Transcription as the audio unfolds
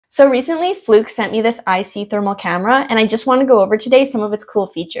So recently, Fluke sent me this iSee thermal camera, and I just want to go over today some of its cool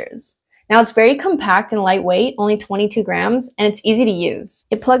features. Now, it's very compact and lightweight, only 22 grams, and it's easy to use.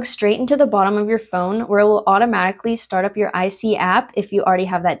 It plugs straight into the bottom of your phone, where it will automatically start up your iSee app if you already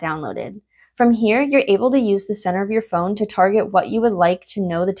have that downloaded. From here, you're able to use the center of your phone to target what you would like to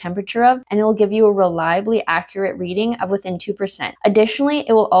know the temperature of, and it will give you a reliably accurate reading of within 2%. Additionally,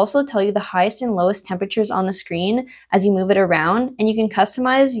 it will also tell you the highest and lowest temperatures on the screen as you move it around, and you can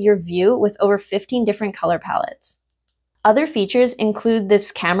customize your view with over 15 different color palettes. Other features include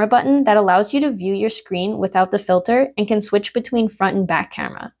this camera button that allows you to view your screen without the filter and can switch between front and back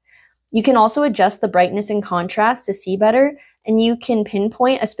camera. You can also adjust the brightness and contrast to see better, and you can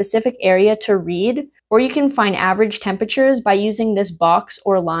pinpoint a specific area to read, or you can find average temperatures by using this box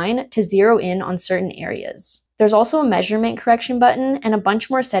or line to zero in on certain areas. There's also a measurement correction button and a bunch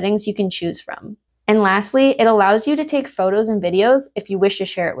more settings you can choose from. And lastly, it allows you to take photos and videos if you wish to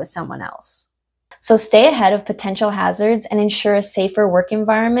share it with someone else. So stay ahead of potential hazards and ensure a safer work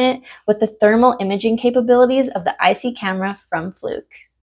environment with the thermal imaging capabilities of the iSee camera from Fluke.